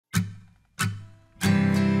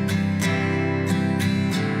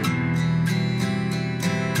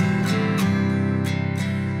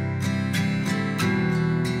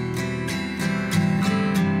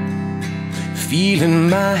feeling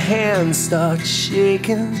my hands start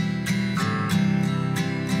shaking.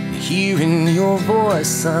 Hearing your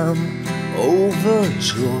voice, I'm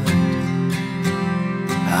overjoyed.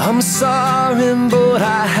 I'm sorry, but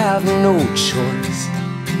I have no choice.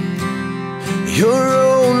 You're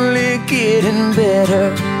only getting better.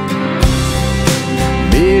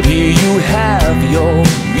 Maybe you have your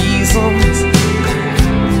reasons.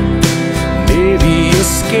 Maybe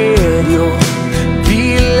you're scared you'll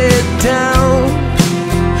be let down.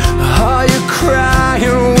 Are you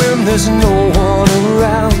crying when there's no one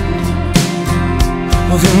around?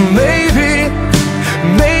 Well then maybe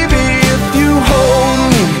if you hold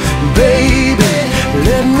me, baby,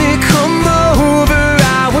 let me come over.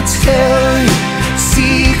 I will tell you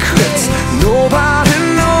secrets nobody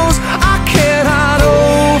knows. I cannot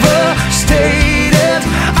overstate it.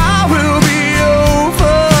 I will be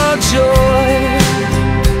overjoyed.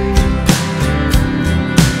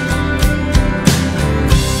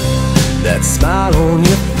 That smile on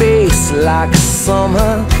your face like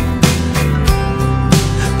summer,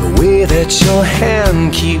 the way that your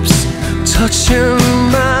hand keeps touching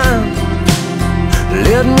mine.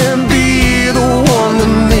 Let me be the one to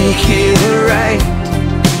make it right.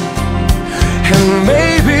 And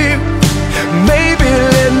maybe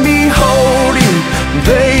let me hold you,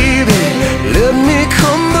 baby. Let me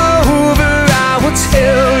come over. I will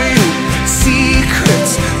tell you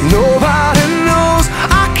secrets nobody knows.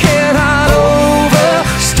 I cannot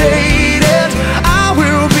overstate it. I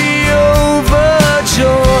will be overjoyed.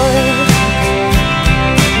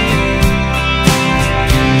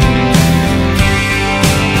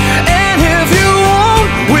 And if you want,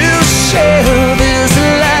 we'll share this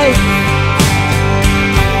life.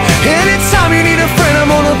 Anytime you need a friend, I'm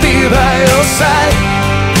gonna be by your side.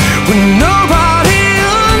 When nobody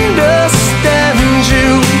understands you,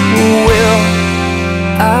 well,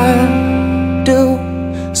 I do.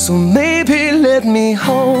 So maybe let me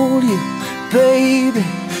hold you, baby.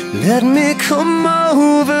 Let me come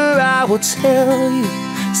over. I will tell you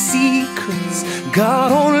secrets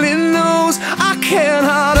God only knows. I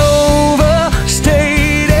cannot over